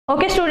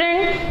Okay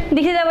student,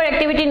 this is our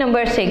activity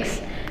number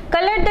 6.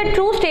 Color the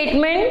true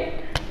statement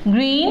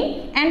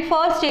green and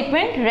false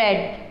statement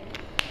red.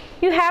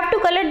 You have to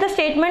color the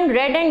statement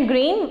red and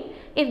green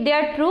if they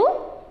are true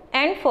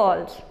and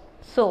false.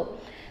 So,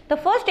 the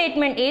first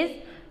statement is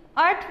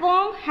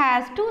earthworm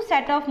has 2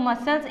 sets of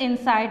muscles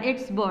inside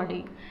its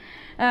body.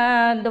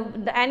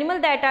 The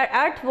animal that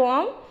are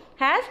earthworm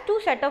has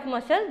 2 sets of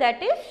muscles,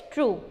 that is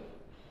true.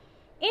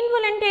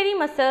 Involuntary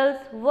muscles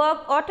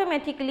work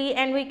automatically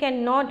and we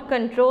cannot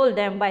control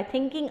them by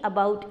thinking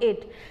about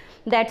it.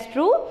 That's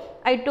true.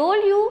 I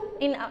told you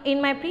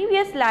in my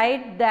previous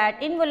slide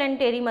that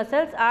involuntary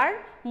muscles are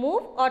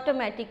move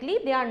automatically.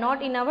 They are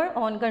not in our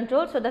own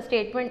control. So the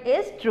statement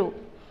is true.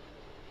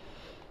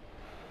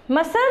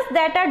 Muscles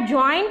that are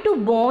joined to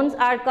bones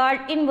are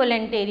called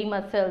involuntary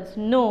muscles.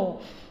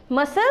 No.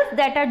 Muscles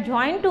that are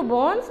joined to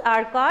bones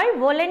are called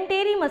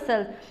voluntary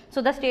muscles.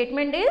 So the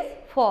statement is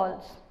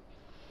false.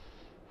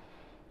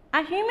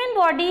 A human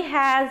body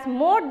has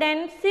more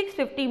than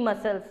 650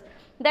 muscles.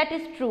 That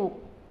is true.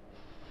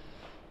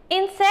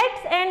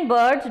 Insects and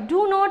birds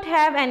do not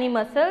have any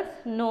muscles.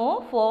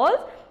 No, false.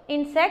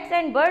 Insects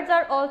and birds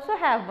are also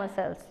have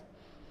muscles.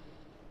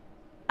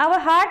 Our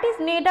heart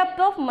is made up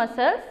of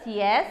muscles.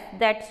 Yes,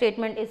 that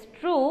statement is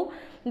true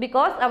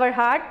because our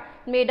heart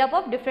made up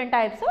of different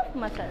types of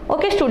muscles.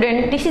 Okay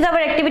student, this is our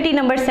activity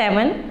number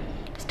 7.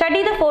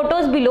 Study the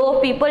photos below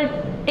of people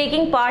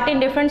taking part in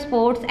different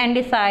sports and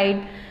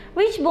decide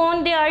which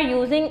bone they are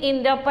using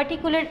in the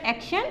particular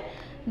action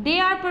they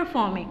are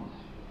performing.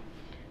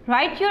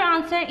 Write your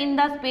answer in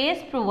the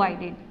space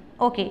provided.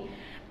 Okay.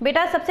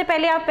 बेटा सबसे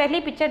पहले आप पहली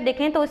picture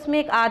देखें तो उसमें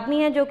एक आदमी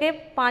है जो कि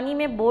पानी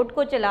में बोट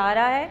को चला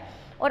रहा है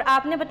और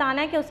आपने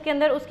बताना है कि उसके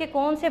अंदर उसके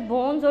कौन से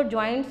बोन्स और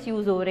जॉइंट्स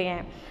यूज़ हो रहे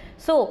हैं.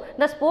 So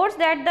the sports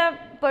that the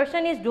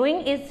person is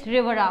doing is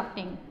river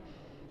rafting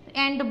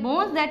and the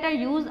bones that are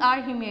use are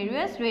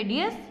ह्यूमेरियस,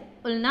 radius,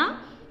 उल्ना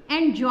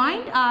and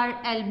joint are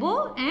elbow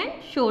and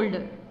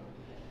shoulder.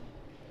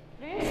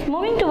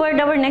 Moving toward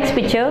our next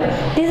picture,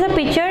 this is a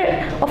picture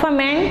of a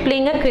man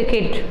playing a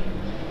cricket.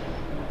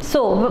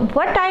 So,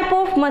 what type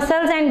of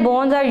muscles and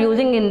bones are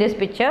using in this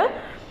picture?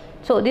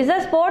 So, this is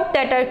a sport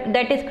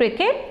that is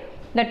cricket.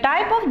 The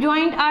type of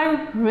joint are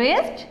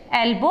wrist,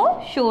 elbow,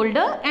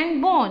 shoulder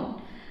and bone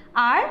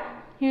are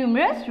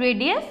humerus,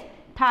 radius,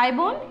 thigh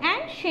bone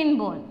and shin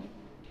bone.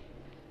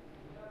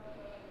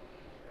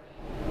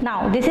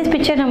 Now, this is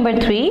picture number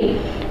 3.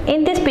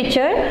 In this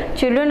picture,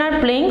 children are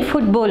playing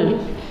football.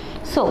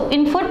 So,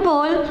 in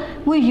football,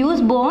 we use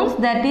bones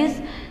that is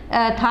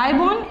thigh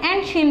bone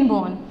and shin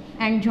bone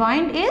and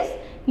joint is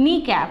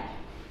kneecap.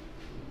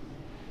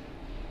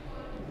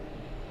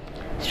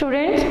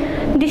 Students,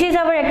 this is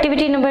our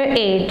activity number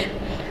 8.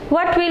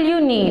 What will you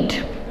need?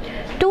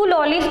 2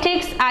 lolly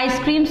sticks, ice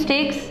cream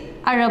sticks,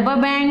 a rubber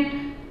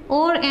band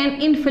or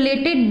an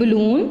inflated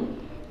balloon,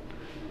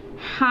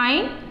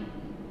 hind,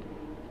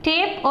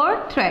 tape or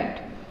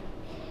thread.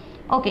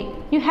 Okay,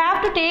 you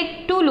have to take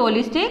 2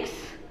 lolly sticks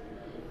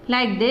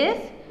like this.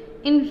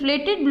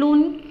 Inflated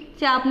balloon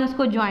से आपने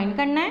उसको join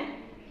करना है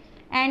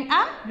and a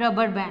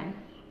rubber band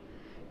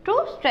to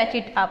stretch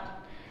it up.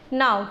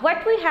 Now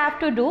what we have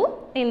to do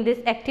in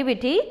this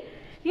activity,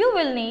 you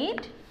will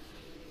need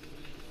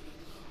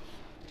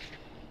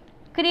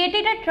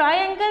created a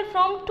triangle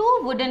from 2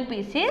 wooden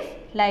pieces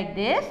like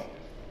this,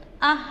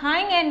 a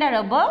hang and a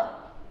rubber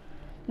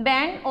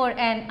band or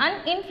an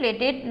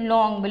uninflated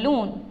long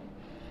balloon.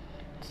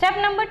 Step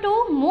number 2,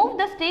 move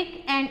the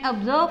stick and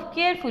observe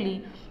carefully.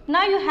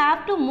 Now you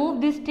have to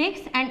move these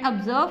sticks and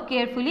observe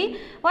carefully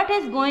what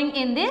is going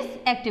in this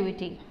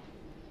activity.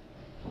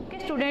 Okay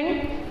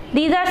student,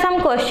 these are some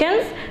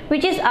questions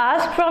which is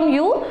asked from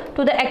you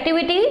to the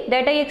activity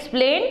that I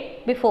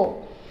explained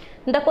before.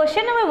 The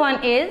question number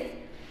 1 is,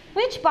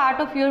 which part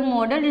of your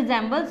model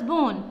resembles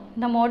bone?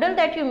 The model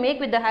that you make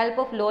with the help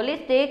of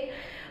lolly stick,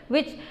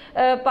 which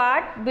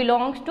part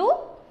belongs to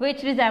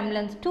which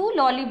resemblance? 2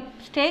 lolly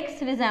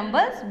sticks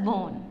resembles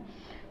bone.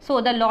 So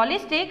the lolly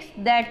sticks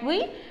that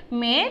we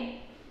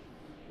made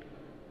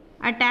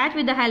attached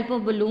with the help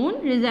of balloon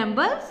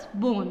resembles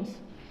bones.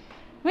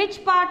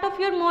 Which part of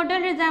your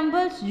model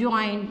resembles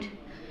joint?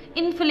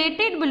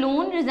 Inflated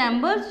balloon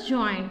resembles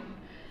joint.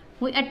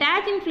 We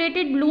attach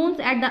inflated balloons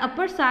at the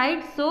upper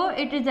side, so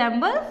it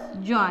resembles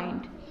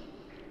joint.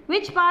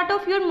 Which part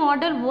of your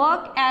model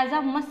works as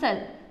a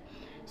muscle?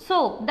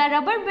 So the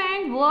rubber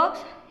band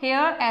works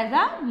here as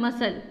a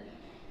muscle.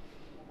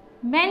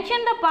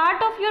 Mention the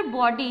part of your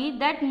body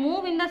that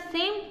move in the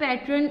same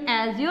pattern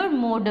as your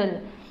model.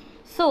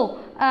 So,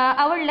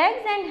 our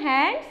legs and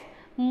hands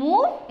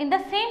move in the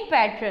same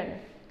pattern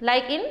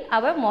like in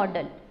our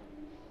model.